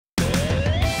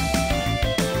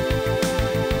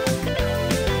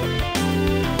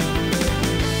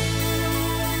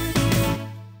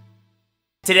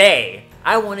Today,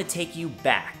 I want to take you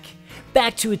back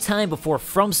to a time before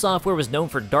From Software was known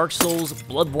for Dark Souls,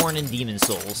 Bloodborne, and Demon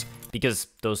Souls, because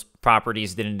those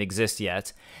properties didn't exist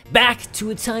yet. Back to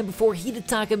a time before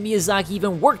Hidetaka Miyazaki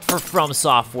even worked for From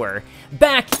Software.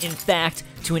 Back, in fact,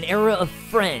 to an era of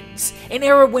friends, an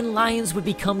era when lions would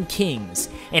become kings,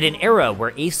 and an era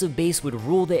where Ace of Base would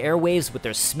rule the airwaves with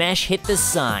their smash hit The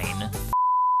Sign.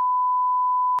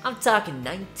 I'm talking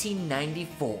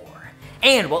 1994.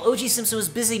 And while O.J. Simpson was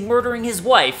busy murdering his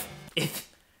wife, if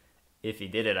he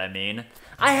did it, I mean,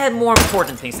 I had more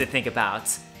important things to think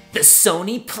about. The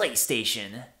Sony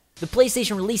PlayStation. The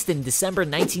PlayStation released in December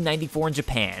 1994 in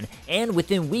Japan, and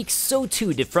within weeks, so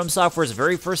too did From Software's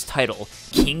very first title,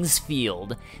 King's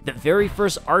Field, the very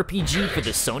first RPG for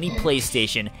the Sony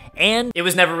PlayStation, and it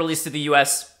was never released to the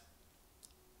US,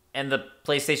 and the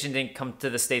PlayStation didn't come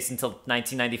to the States until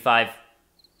 1995.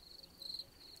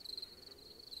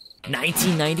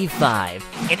 1995,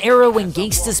 an era when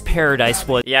Gangsta's Paradise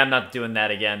was— yeah, I'm not doing that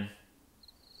again.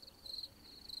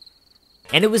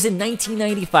 And it was in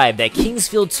 1995 that King's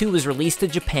Field 2 was released to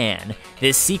Japan.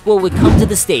 This sequel would come to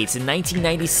the States in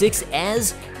 1996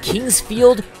 as King's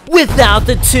Field Without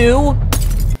the 2.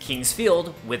 King's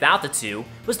Field Without the 2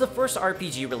 was the first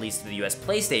RPG released to the US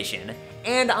PlayStation,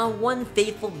 and on one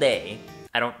fateful day,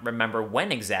 I don't remember when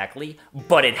exactly,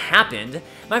 but it happened,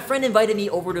 my friend invited me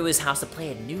over to his house to play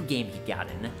a new game he'd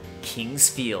gotten, King's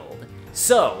Field.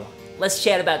 So, let's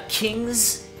chat about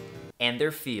kings and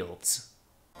their fields.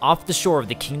 Off the shore of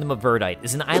the Kingdom of Verdite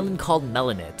is an island called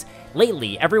Melanet.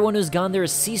 Lately, everyone who's gone there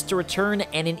has ceased to return,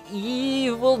 and an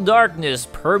evil darkness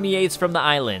permeates from the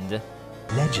island.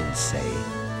 Legends say,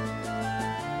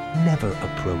 never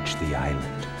approach the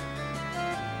island,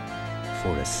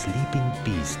 for a sleeping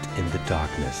beast in the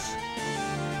darkness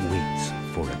waits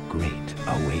for a great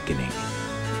awakening.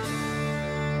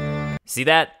 See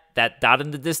that? That dot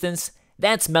in the distance?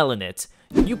 That's Melanet.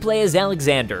 You play as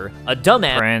Alexander, a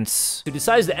dumbass prince who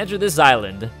decides to enter this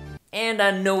island. And I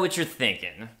know what you're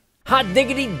thinking. Hot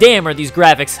diggity damn, are these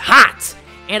graphics hot!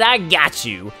 And I got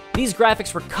you. These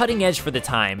graphics were cutting edge for the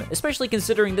time, especially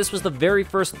considering this was the very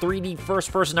first 3D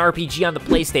first-person RPG on the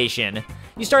PlayStation.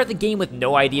 You start the game with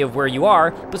no idea of where you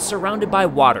are, but surrounded by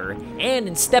water, and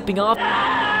in stepping off—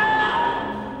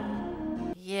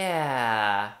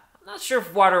 yeah, I'm not sure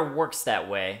if water works that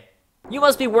way. You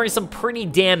must be wearing some pretty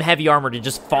damn heavy armor to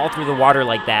just fall through the water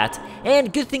like that,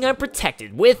 and good thing I'm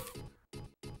protected with—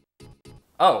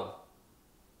 oh.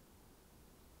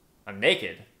 I'm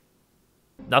naked.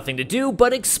 Nothing to do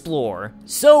but explore,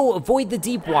 so avoid the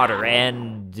deep water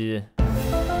and—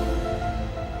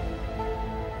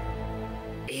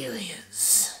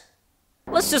 aliens.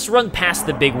 Let's just run past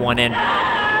the big one and—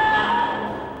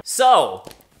 so,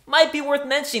 might be worth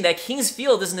mentioning that King's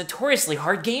Field is a notoriously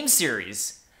hard game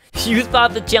series. You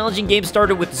thought the challenging game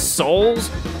started with Souls?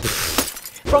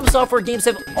 From Software games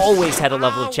have always had a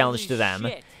level of challenge to them.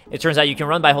 It turns out you can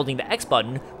run by holding the X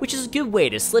button, which is a good way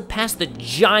to slip past the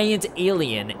giant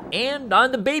alien and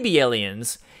on the baby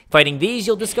aliens. Fighting these,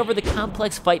 you'll discover the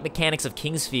complex fight mechanics of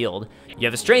King's Field. You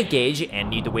have a strength gauge and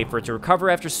need to wait for it to recover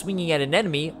after swinging at an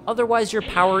enemy, otherwise your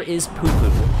power is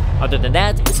poo-poo. Other than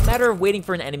that, it's a matter of waiting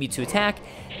for an enemy to attack,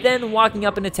 then walking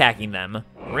up and attacking them.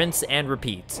 Rinse and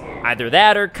repeat. Either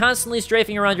that or constantly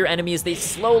strafing around your enemy as they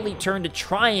slowly turn to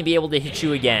try and be able to hit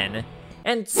you again.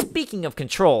 And speaking of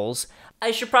controls, I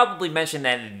should probably mention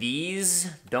that these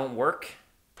don't work.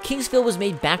 King's Field was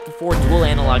made back before dual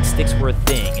analog sticks were a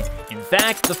thing. In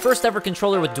fact, the first ever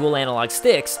controller with dual analog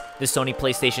sticks, the Sony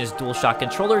PlayStation's DualShock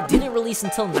controller, didn't release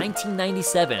until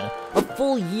 1997, a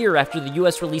full year after the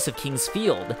US release of King's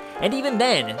Field. And even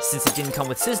then, since it didn't come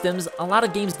with systems, a lot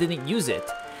of games didn't use it.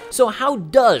 So how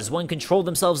does one control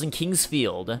themselves in King's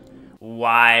Field?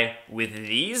 Why, with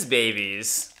these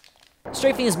babies.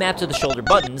 Strafing is mapped to the shoulder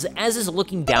buttons, as is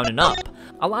looking down and up.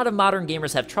 A lot of modern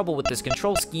gamers have trouble with this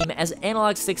control scheme as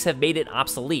analog sticks have made it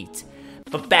obsolete.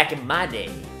 But back in my day,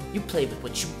 you played with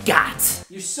what you got.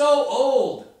 You're so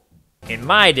old. In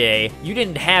my day, you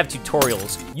didn't have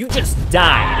tutorials, you just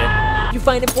died. You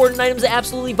find important items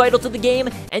absolutely vital to the game,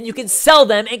 and you can sell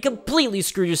them and completely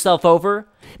screw yourself over.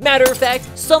 Matter of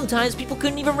fact, sometimes people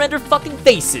couldn't even render fucking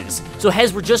faces, so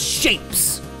heads were just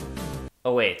shapes.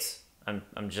 Oh wait.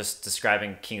 I'm just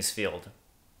describing King's Field.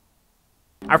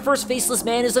 Our first faceless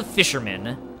man is a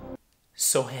fisherman.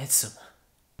 So handsome.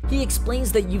 He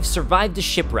explains that you've survived a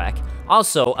shipwreck.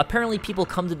 Also, apparently people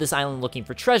come to this island looking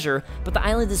for treasure, but the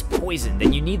island is poisoned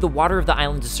and you need the water of the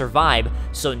island to survive,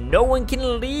 so no one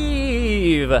can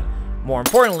leave. More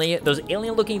importantly, those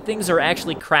alien-looking things are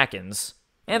actually krakens.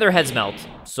 And their heads melt,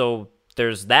 so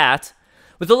there's that.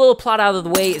 With a little plot out of the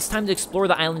way, it's time to explore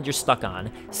the island you're stuck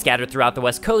on. Scattered throughout the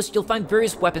west coast, you'll find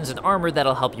various weapons and armor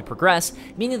that'll help you progress,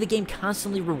 meaning the game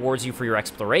constantly rewards you for your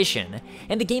exploration.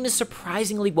 And the game is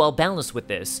surprisingly well balanced with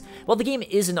this. While the game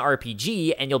is an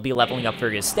RPG, and you'll be leveling up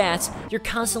various stats, you're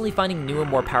constantly finding new and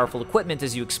more powerful equipment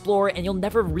as you explore, and you'll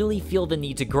never really feel the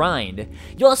need to grind.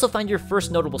 You'll also find your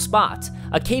first notable spot,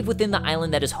 a cave within the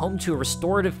island that is home to a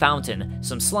restorative fountain,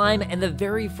 some slime, and the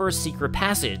very first secret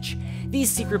passage. These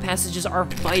secret passages are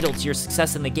vital to your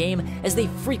success in the game, as they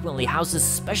frequently house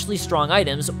especially strong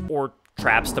items or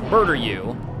traps to murder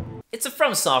you. It's a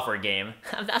From Software game.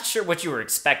 I'm not sure what you were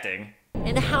expecting.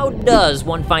 And how does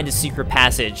one find a secret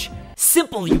passage?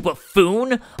 Simple, you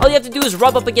buffoon! All you have to do is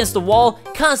rub up against the wall,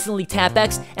 constantly tap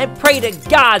X, and pray to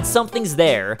God something's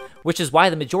there, which is why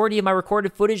the majority of my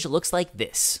recorded footage looks like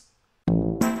this.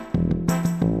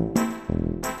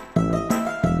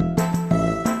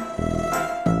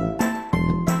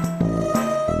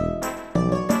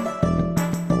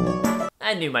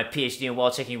 I knew my PhD in wall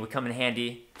checking would come in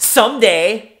handy.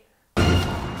 Someday!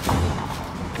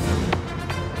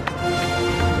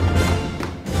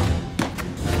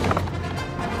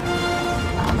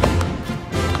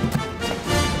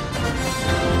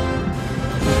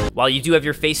 While you do have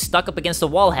your face stuck up against the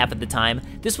wall half of the time,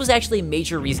 this was actually a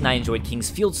major reason I enjoyed King's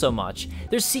Field so much.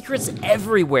 There's secrets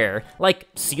everywhere. Like,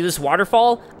 see this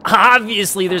waterfall?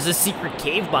 Obviously there's a secret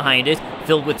cave behind it,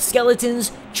 filled with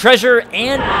skeletons, treasure,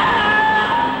 and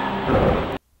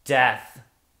death.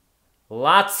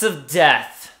 Lots of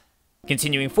death.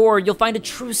 Continuing forward, you'll find a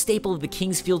true staple of the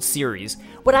King's Field series,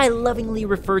 what I lovingly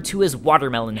refer to as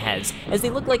watermelon heads, as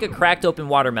they look like a cracked open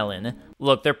watermelon.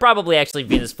 Look, they're probably actually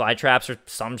Venus flytraps or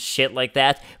some shit like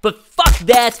that, but fuck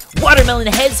that! Watermelon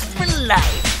heads for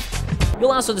life!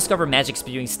 You'll also discover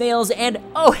magic-spewing snails, and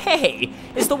oh hey,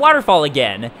 it's the waterfall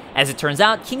again! As it turns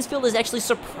out, King's Field is actually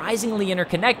surprisingly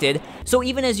interconnected, so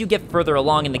even as you get further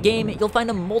along in the game, you'll find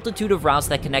a multitude of routes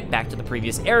that connect back to the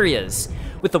previous areas.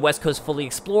 With the West Coast fully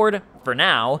explored, for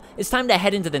now, it's time to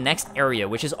head into the next area,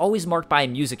 which is always marked by a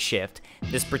music shift.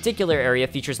 This particular area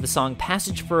features the song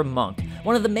Passage for a Monk,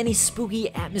 one of the many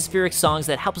spooky, atmospheric songs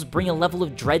that helps bring a level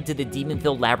of dread to the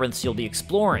demon-filled labyrinths you'll be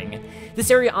exploring. This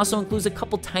area also includes a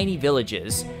couple tiny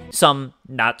villages, some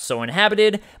not so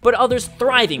inhabited, but others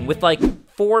thriving with like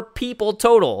 4 people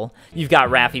total. You've got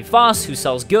Raffi Foss, who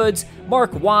sells goods,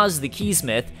 Mark Waz, the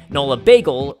keysmith, Nola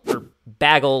Bagel, or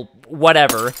Bagel,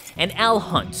 whatever, and Al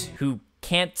Hunt, who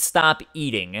can't stop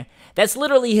eating. That's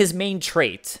literally his main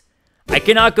trait. I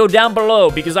cannot go down below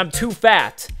because I'm too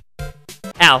fat.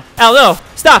 Al, no,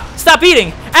 stop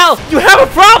eating. Al, you have a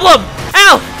problem.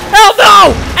 Al,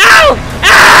 no, Al.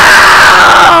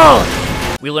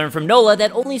 We learn from Nola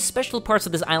that only special parts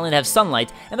of this island have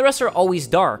sunlight, and the rest are always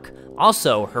dark.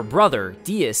 Also, her brother,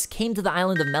 Dias, came to the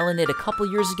island of Melanid a couple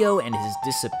years ago and has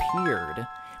disappeared.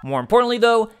 More importantly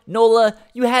though, Nola,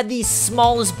 you had the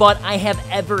smallest butt I have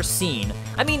ever seen.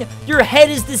 I mean, your head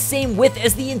is the same width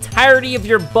as the entirety of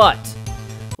your butt.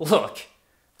 Look,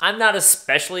 I'm not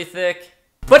especially thick,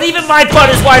 but even my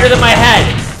butt is wider than my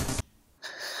head!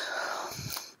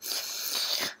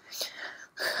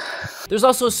 There's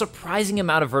also a surprising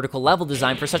amount of vertical level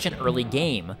design for such an early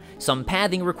game. Some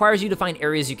pathing requires you to find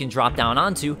areas you can drop down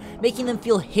onto, making them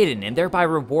feel hidden and thereby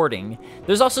rewarding.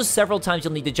 There's also several times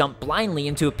you'll need to jump blindly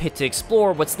into a pit to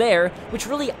explore what's there, which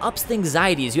really ups the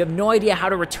anxiety as you have no idea how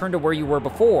to return to where you were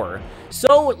before.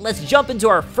 So let's jump into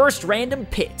our first random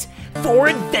pit for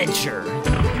adventure.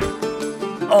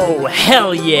 Oh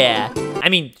hell yeah! I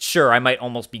mean, sure, I might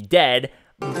almost be dead,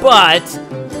 but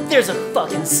there's a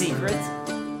fucking secret.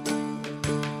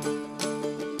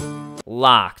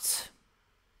 Locked.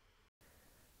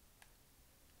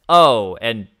 Oh,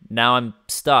 and now I'm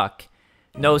stuck.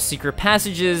 No secret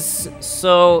passages,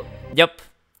 so, yep,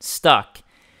 stuck.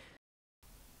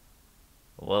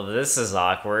 Well, this is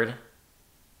awkward.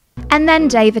 And then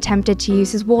Dave attempted to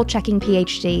use his wall-checking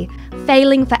PhD,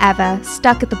 failing forever,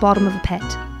 stuck at the bottom of a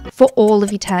pit. For all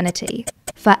of eternity.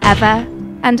 Forever,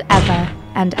 and ever,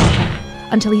 and ever.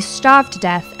 Until he starved to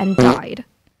death and died.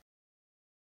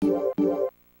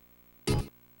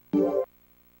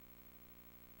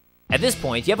 At this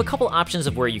point, you have a couple options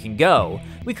of where you can go.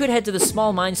 We could head to the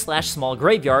small mine / small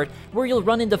graveyard, where you'll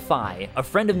run into Phi, a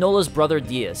friend of Nola's brother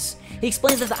Dias. He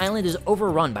explains that the island is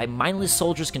overrun by mindless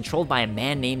soldiers controlled by a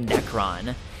man named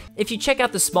Necron. If you check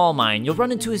out the small mine, you'll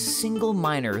run into a single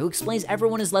miner who explains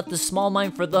everyone has left the small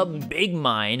mine for the big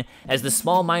mine, as the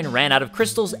small mine ran out of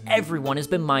crystals everyone has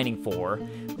been mining for.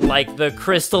 Like the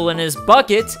crystal in his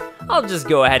bucket. I'll just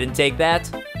go ahead and take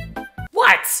that.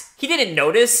 What? He didn't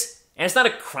notice? And it's not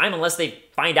a crime unless they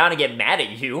find out and get mad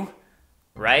at you,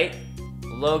 right?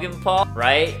 Logan Paul,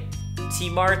 right? T.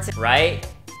 Martin, right?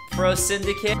 Pro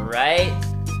Syndicate, right?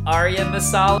 Arya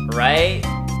Masala, right?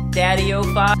 Daddy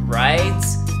O5, right?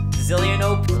 Zillion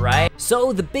Op, right?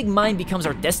 So the big mine becomes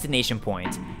our destination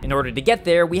point. In order to get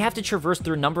there, we have to traverse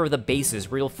through a number of the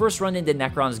bases where you'll first run into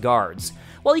Necron's guards.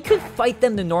 While you could fight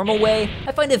them the normal way,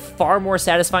 I find it far more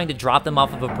satisfying to drop them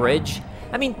off of a bridge.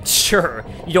 I mean, sure,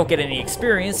 you don't get any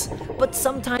experience, but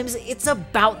sometimes it's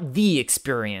about the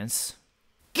experience.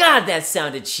 God, that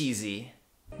sounded cheesy.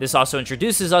 This also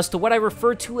introduces us to what I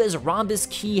refer to as Rhombus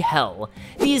Key Hell.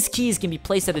 These keys can be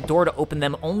placed at a door to open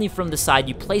them only from the side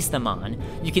you place them on.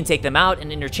 You can take them out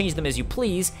and interchange them as you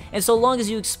please, and so long as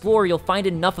you explore, you'll find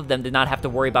enough of them to not have to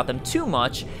worry about them too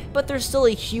much, but they're still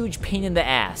a huge pain in the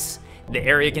ass. The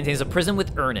area contains a prison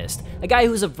with Ernest, a guy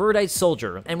who's a Verdite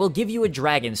soldier, and will give you a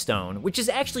dragon stone, which is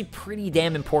actually pretty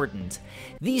damn important.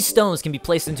 These stones can be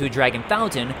placed into a dragon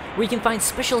fountain, where you can find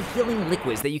special healing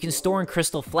liquids that you can store in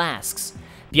crystal flasks.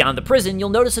 Beyond the prison, you'll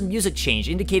notice a music change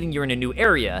indicating you're in a new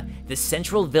area, the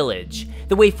Central Village.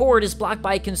 The way forward is blocked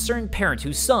by a concerned parent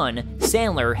whose son,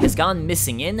 Sandler, has gone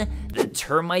missing in the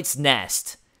termite's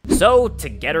nest. So, to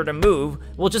get her to move,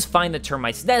 we'll just find the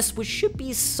termite's nest, which should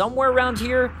be somewhere around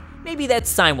here. Maybe that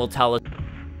sign will tell us.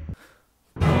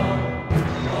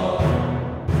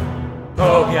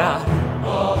 Oh god.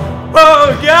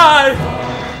 Oh god!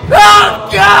 Oh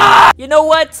god! You know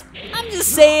what? I'm just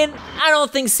saying, I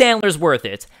don't think Sandler's worth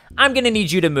it. I'm gonna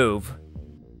need you to move.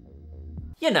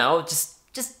 You know,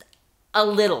 just a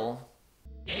little.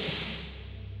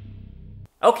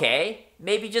 Okay,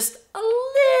 maybe just a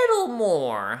little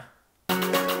more.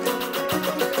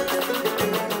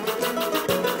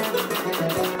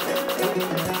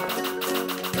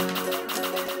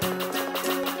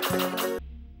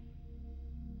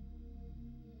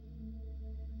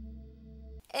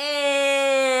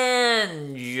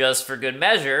 And just for good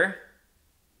measure,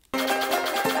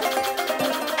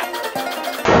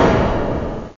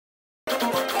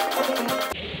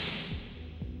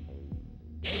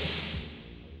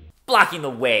 blocking the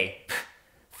way.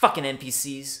 Fucking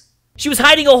NPCs. She was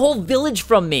hiding a whole village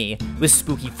from me, with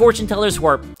spooky fortune tellers who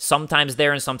are sometimes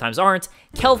there and sometimes aren't,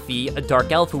 Kelfie, a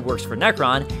dark elf who works for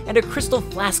Necron, and a crystal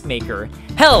flask maker.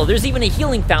 Hell, there's even a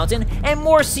healing fountain and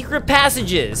more secret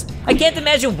passages. I can't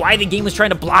imagine why the game was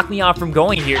trying to block me off from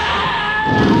going here.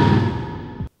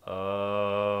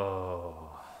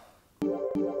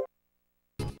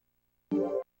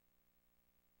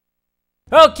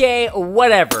 Okay,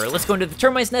 whatever. Let's go into the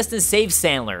termite's nest and save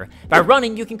Sandler. By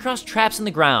running, you can cross traps in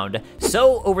the ground.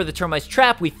 So, over the termite's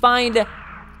trap, we find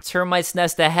termite's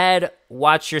nest ahead.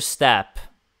 Watch your step.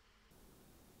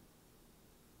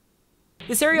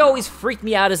 This area always freaked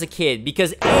me out as a kid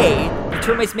because A, the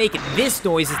termites make this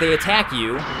noise as they attack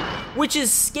you, which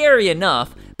is scary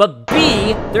enough, but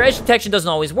B, their edge detection doesn't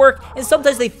always work, and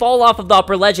sometimes they fall off of the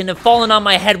upper ledge and have fallen on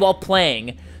my head while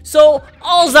playing. So,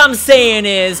 alls I'm saying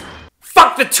is,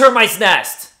 fuck the termite's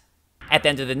nest! At the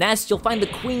end of the nest, you'll find the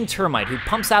queen termite who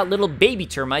pumps out little baby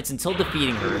termites until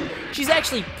defeating her. She's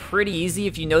actually pretty easy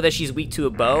if you know that she's weak to a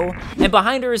bow, and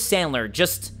behind her is Sandler,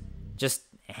 just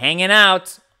hanging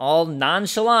out, all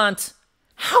nonchalant.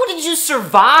 How did you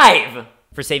survive?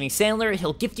 For saving Sandler,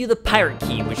 he'll gift you the pirate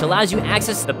key, which allows you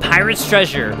access to the pirate's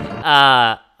treasure.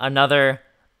 Another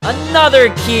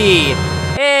key!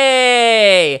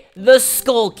 Hey! The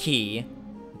skull key.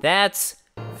 That's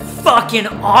fucking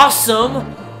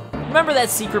awesome! Remember that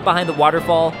secret behind the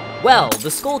waterfall? Well,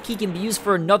 the skull key can be used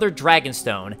for another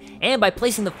dragonstone, and by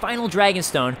placing the final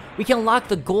dragonstone, we can unlock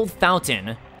the gold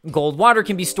fountain. Gold water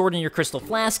can be stored in your crystal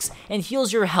flasks and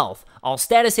heals your health, all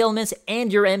status ailments,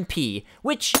 and your MP,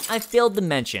 which I failed to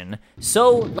mention. So,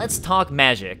 let's talk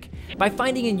magic. By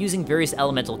finding and using various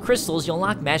elemental crystals, you'll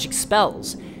unlock magic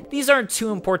spells. These aren't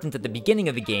too important at the beginning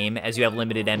of the game, as you have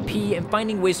limited MP, and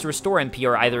finding ways to restore MP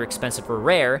are either expensive or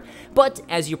rare, but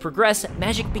as you progress,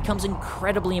 magic becomes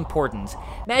incredibly important.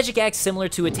 Magic acts similar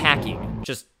to attacking,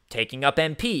 just taking up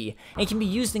MP, and can be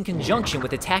used in conjunction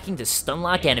with attacking to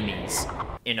stunlock enemies.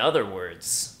 In other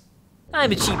words,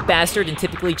 I'm a cheap bastard and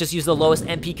typically just use the lowest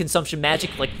MP consumption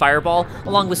magic like Fireball,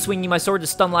 along with swinging my sword to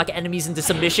stunlock enemies into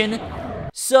submission.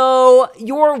 So,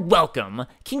 you're welcome.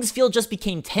 Kingsfield just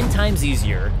became 10 times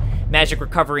easier. Magic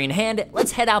recovery in hand,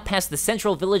 let's head out past the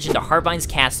central village into Harvine's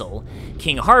castle.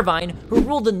 King Harvine, who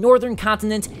ruled the northern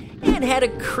continent and had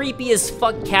a creepy as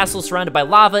fuck castle surrounded by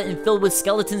lava and filled with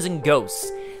skeletons and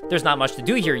ghosts. There's not much to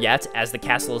do here yet, as the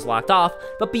castle is locked off,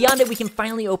 but beyond it we can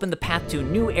finally open the path to a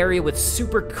new area with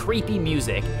super creepy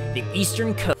music, the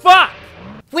Eastern Coast. Fuck!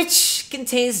 Which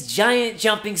contains giant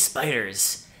jumping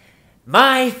spiders.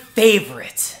 My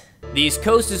favorite. The East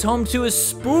Coast is home to a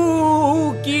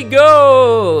spooky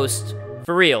ghost.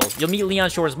 For real, you'll meet Leon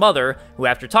Shore's mother, who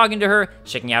after talking to her,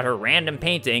 checking out her random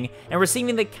painting, and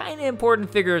receiving the kinda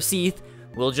important figure of Seath,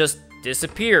 will just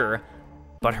disappear.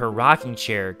 But her rocking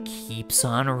chair keeps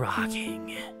on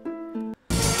rocking.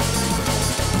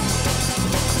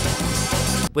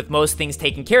 With most things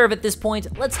taken care of at this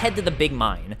point, let's head to the big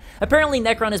mine. Apparently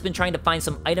Necron has been trying to find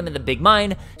some item in the big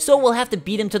mine, so we'll have to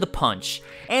beat him to the punch.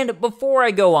 And before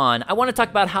I go on, I want to talk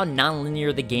about how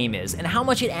non-linear the game is, and how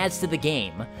much it adds to the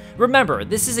game. Remember,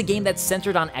 this is a game that's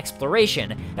centered on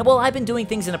exploration, and while I've been doing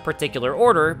things in a particular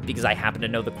order, because I happen to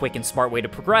know the quick and smart way to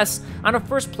progress, on a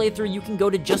first playthrough you can go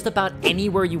to just about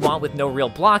anywhere you want with no real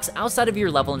blocks outside of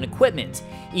your level and equipment.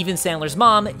 Even Sandler's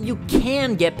mom, you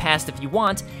can get past if you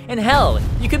want, and hell,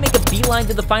 you can make a beeline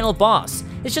to the final boss.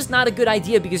 It's just not a good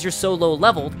idea because you're so low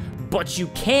leveled, but you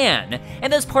can.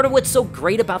 And that's part of what's so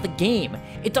great about the game.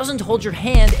 It doesn't hold your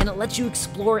hand and it lets you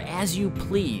explore as you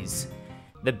please.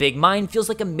 The big mine feels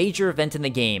like a major event in the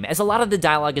game, as a lot of the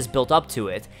dialogue is built up to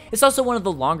it. It's also one of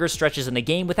the longer stretches in the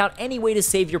game without any way to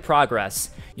save your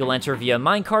progress. You'll enter via a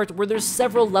minecart where there's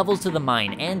several levels to the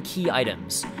mine and key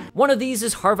items. One of these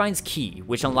is Harvine's Key,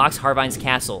 which unlocks Harvine's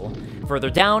Castle.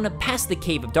 Further down, past the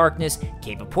Cave of Darkness,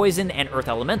 Cave of Poison, and Earth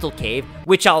Elemental Cave,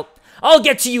 which I'll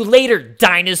get to you later,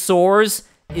 dinosaurs,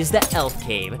 is the Elf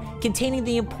Cave, containing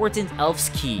the important Elf's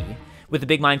Key. With the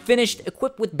big mine finished,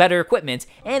 equipped with better equipment,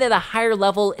 and at a higher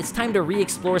level, it's time to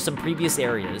re-explore some previous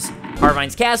areas.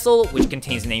 Harvine's Castle, which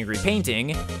contains an angry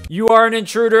painting. "You are an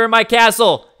intruder in my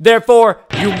castle, therefore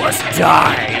you must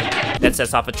die!" That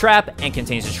sets off a trap and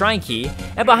contains a shrine key,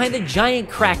 and behind the giant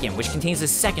kraken, which contains a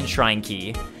second shrine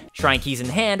key. Shrine keys in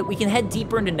hand, we can head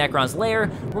deeper into Necron's lair,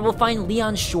 where we'll find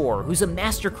Leon Shore, who's a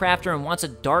master crafter and wants a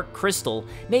dark crystal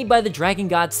made by the dragon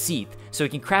god Seath, so he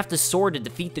can craft a sword to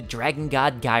defeat the dragon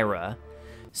god Gyra.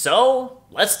 So,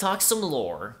 let's talk some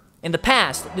lore. In the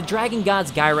past, the dragon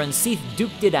gods Gyra and Seath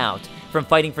duked it out. From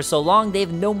fighting for so long, they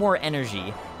have no more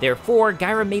energy. Therefore,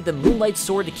 Gyra made the Moonlight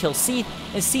Sword to kill Seath,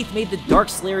 and Seath made the Dark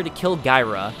Slayer to kill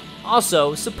Gyra.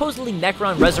 Also, supposedly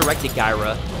Necron resurrected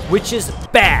Gyra, which is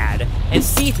bad, and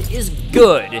Seath is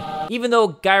good, even though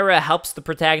Gyra helps the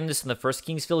protagonist in the first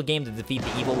Kingsfield game to defeat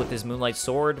the evil with his Moonlight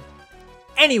Sword.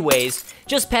 Anyways,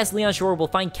 just past Leon Shore we'll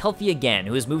find Kelphi again,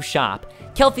 who has moved shop.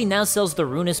 Kelphi now sells the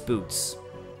Runus boots.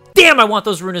 Damn, I want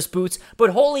those Runus boots,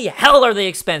 but holy hell are they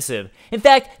expensive. In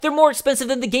fact, they're more expensive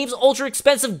than the game's ultra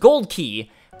expensive gold key.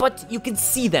 But you can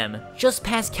see them, just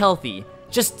past Kelphi,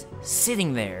 just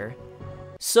sitting there.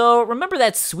 So, remember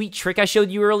that sweet trick I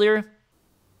showed you earlier?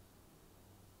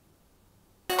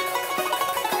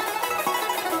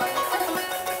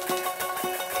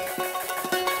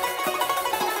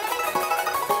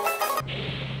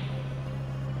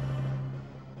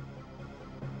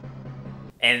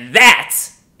 And that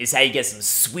is how you get some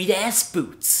sweet-ass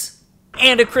boots.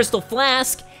 And a crystal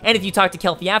flask, and if you talk to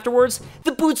Kelphi afterwards,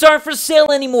 the boots aren't for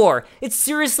sale anymore! It's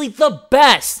seriously the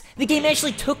best! The game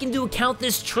actually took into account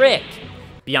this trick!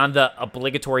 Beyond the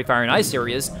obligatory fire and ice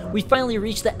areas, we finally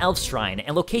reached the Elf Shrine,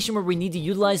 and location where we need to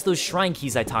utilize those shrine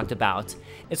keys I talked about.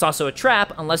 It's also a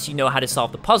trap unless you know how to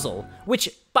solve the puzzle, which,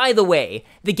 by the way,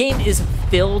 the game is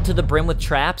filled to the brim with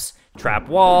traps. Trap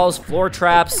walls, floor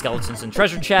traps, skeletons and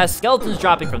treasure chests, skeletons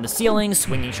dropping from the ceiling,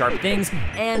 swinging sharp things,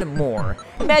 and more.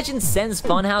 Imagine Sen's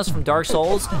Funhouse from Dark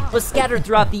Souls, but scattered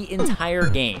throughout the entire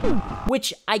game,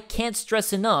 which I can't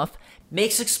stress enough,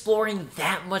 makes exploring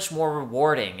that much more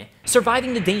rewarding.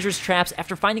 Surviving the dangerous traps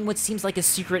after finding what seems like a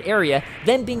secret area,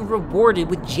 then being rewarded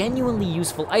with genuinely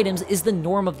useful items is the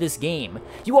norm of this game.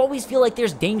 You always feel like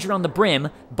there's danger on the brim,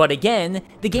 but again,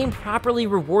 the game properly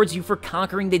rewards you for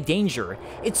conquering the danger.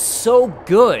 It's so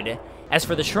good. As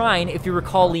for the shrine, if you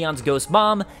recall Leon's ghost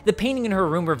mom, the painting in her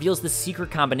room reveals the secret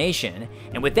combination.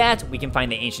 And with that, we can find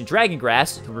the ancient dragon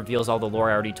grass, who reveals all the lore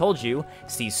I already told you,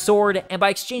 Seath's sword, and by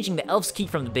exchanging the elf's key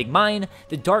from the big mine,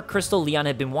 the dark crystal Leon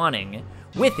had been wanting.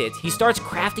 With it, he starts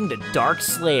crafting the Dark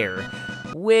Slayer,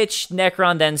 which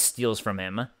Necron then steals from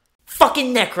him.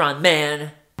 Fucking Necron,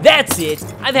 man! That's it!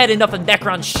 I've had enough of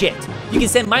Necron shit! You can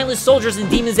send mindless soldiers and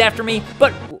demons after me,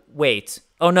 but wait.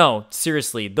 Oh no,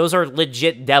 seriously, those are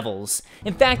legit devils.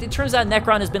 In fact, it turns out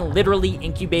Necron has been literally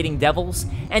incubating devils,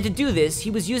 and to do this, he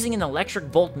was using an electric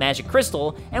volt magic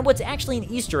crystal, and what's actually an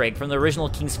Easter egg from the original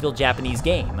Kingsfield Japanese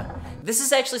game. This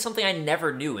is actually something I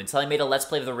never knew until I made a Let's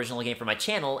Play of the original game for my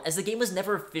channel, as the game was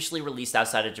never officially released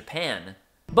outside of Japan.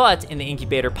 But in the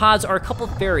incubator pods are a couple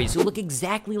fairies who look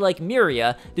exactly like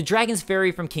Miria, the Dragon's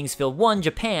Fairy from Kingsfield 1,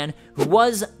 Japan, who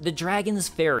was the Dragon's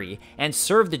Fairy and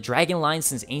served the dragon line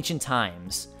since ancient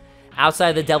times.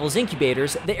 Outside the Devil's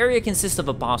Incubators, the area consists of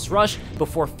a boss rush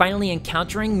before finally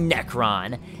encountering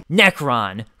Necron.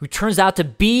 Necron, who turns out to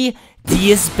be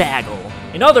Diaz Bagel.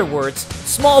 In other words,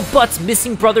 Small Butt's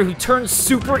missing brother who turns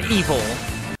super evil.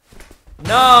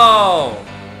 No!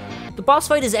 The boss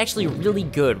fight is actually really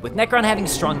good, with Necron having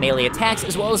strong melee attacks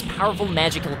as well as powerful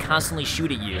magic he'll constantly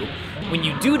shoot at you. When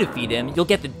you do defeat him, you'll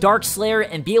get the Dark Slayer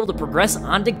and be able to progress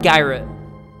onto Gyra.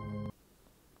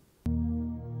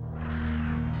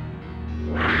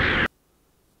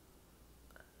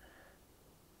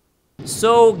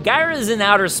 So, Gyra's in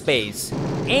outer space,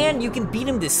 and you can beat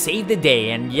him to save the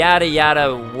day, and yada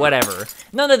yada whatever.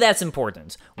 None of that's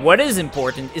important. What is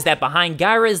important is that behind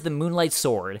Gyra is the Moonlight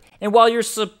Sword, and while you're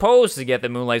supposed to get the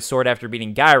Moonlight Sword after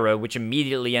beating Gyra, which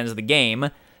immediately ends the game,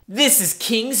 this is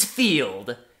King's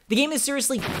Field. The game is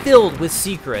seriously filled with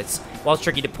secrets. While it's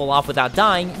tricky to pull off without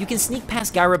dying, you can sneak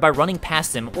past Gyra by running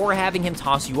past him or having him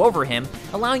toss you over him,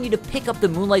 allowing you to pick up the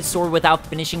Moonlight Sword without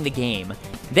finishing the game.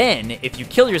 Then, if you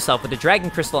kill yourself with a Dragon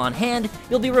Crystal on hand,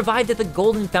 you'll be revived at the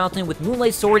Golden Fountain with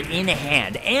Moonlight Sword in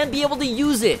hand, and be able to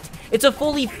use it! It's a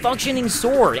fully functioning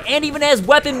sword, and even has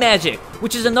weapon magic,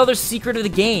 which is another secret of the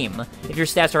game. If your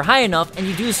stats are high enough, and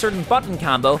you do a certain button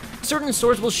combo, certain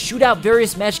swords will shoot out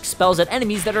various magic spells at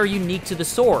enemies that are unique to the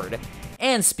sword.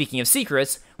 And speaking of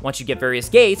secrets, once you get various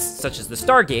gates, such as the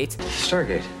Stargate,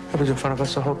 That was in front of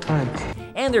us the whole time.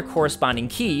 and their corresponding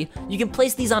key, you can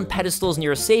place these on pedestals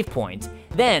near a save point.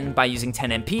 Then, by using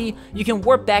 10 MP, you can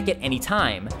warp back at any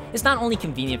time. It's not only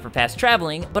convenient for fast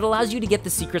traveling, but allows you to get the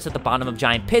secrets at the bottom of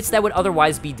giant pits that would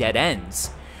otherwise be dead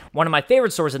ends. One of my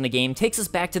favorite swords in the game takes us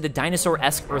back to the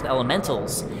dinosaur-esque Earth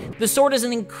Elementals. The sword is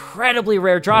an incredibly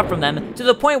rare drop from them, to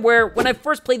the point where, when I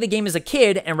first played the game as a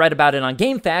kid and read about it on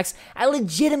GameFAQs, I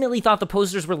legitimately thought the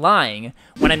posters were lying.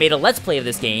 When I made a Let's Play of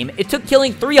this game, it took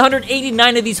killing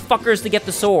 389 of these fuckers to get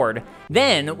the sword.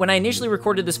 Then, when I initially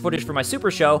recorded this footage for my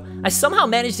Super Show, I somehow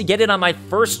managed to get it on my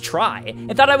first try,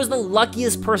 and thought I was the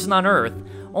luckiest person on Earth,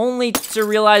 only to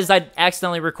realize I'd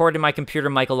accidentally recorded my computer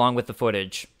mic along with the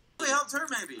footage. Helped her,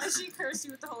 maybe. And she cursed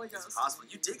you with the Holy Ghost. It's possible.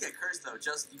 You did get cursed, though.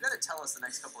 Just, you gotta tell us the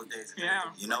next couple of days. Yeah.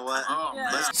 You know what? Oh,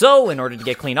 yeah. So, in order to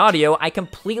get clean audio, I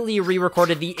completely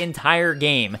re-recorded the entire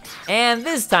game. And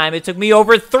this time, it took me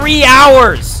over 3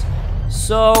 hours!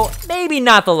 So, maybe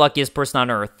not the luckiest person on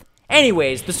Earth.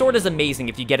 Anyways, the sword is amazing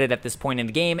if you get it at this point in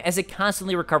the game, as it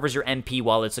constantly recovers your MP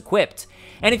while it's equipped.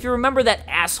 And if you remember that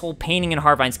asshole painting in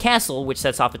Harvine's castle, which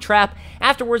sets off a trap,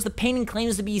 afterwards the painting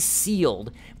claims to be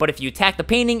sealed. But if you attack the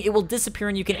painting, it will disappear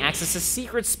and you can access a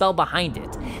secret spell behind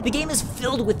it. The game is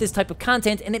filled with this type of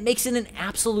content, and it makes it an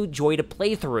absolute joy to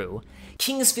play through.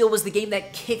 King's Field was the game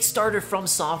that kickstarted From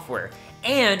Software,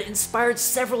 and inspired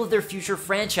several of their future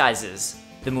franchises.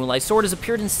 The Moonlight Sword has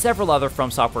appeared in several other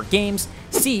From Software games.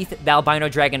 Seath, the albino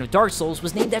dragon of Dark Souls,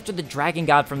 was named after the dragon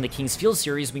god from the King's Field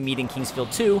series we meet in King's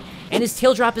Field 2, and his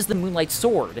tail drop is the Moonlight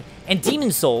Sword. And Demon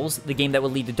Souls, the game that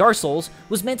would lead to Dark Souls,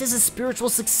 was meant as a spiritual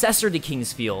successor to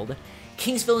King's Field.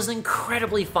 King's Field is an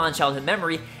incredibly fond childhood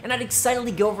memory, and I'd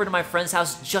excitedly go over to my friend's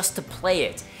house just to play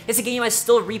it. It's a game I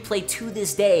still replay to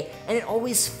this day, and it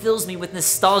always fills me with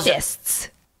nostalgia. Fists.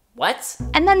 What?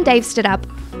 And then Dave stood up,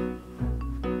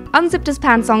 unzipped his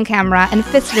pants on camera, and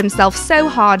fisted himself so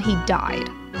hard he died.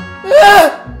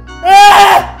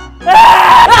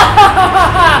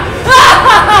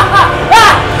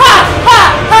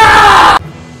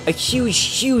 A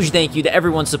huge thank you to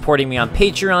everyone supporting me on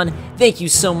Patreon. Thank you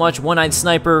so much, One-Eyed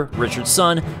Sniper, Richard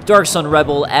Sun, Dark Sun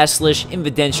Rebel, Ashlish,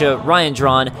 Invidentia, Ryan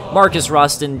Drawn, Marcus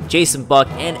Roston, Jason Buck,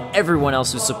 and everyone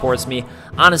else who supports me.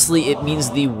 Honestly, it means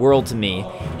the world to me.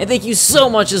 And thank you so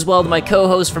much as well to my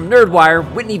co-host from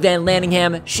Nerdwire, Whitney Van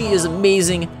Lanningham. She is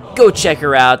amazing. Go check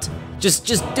her out. Just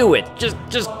do it.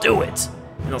 Just do it.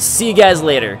 And I'll see you guys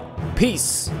later.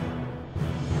 Peace.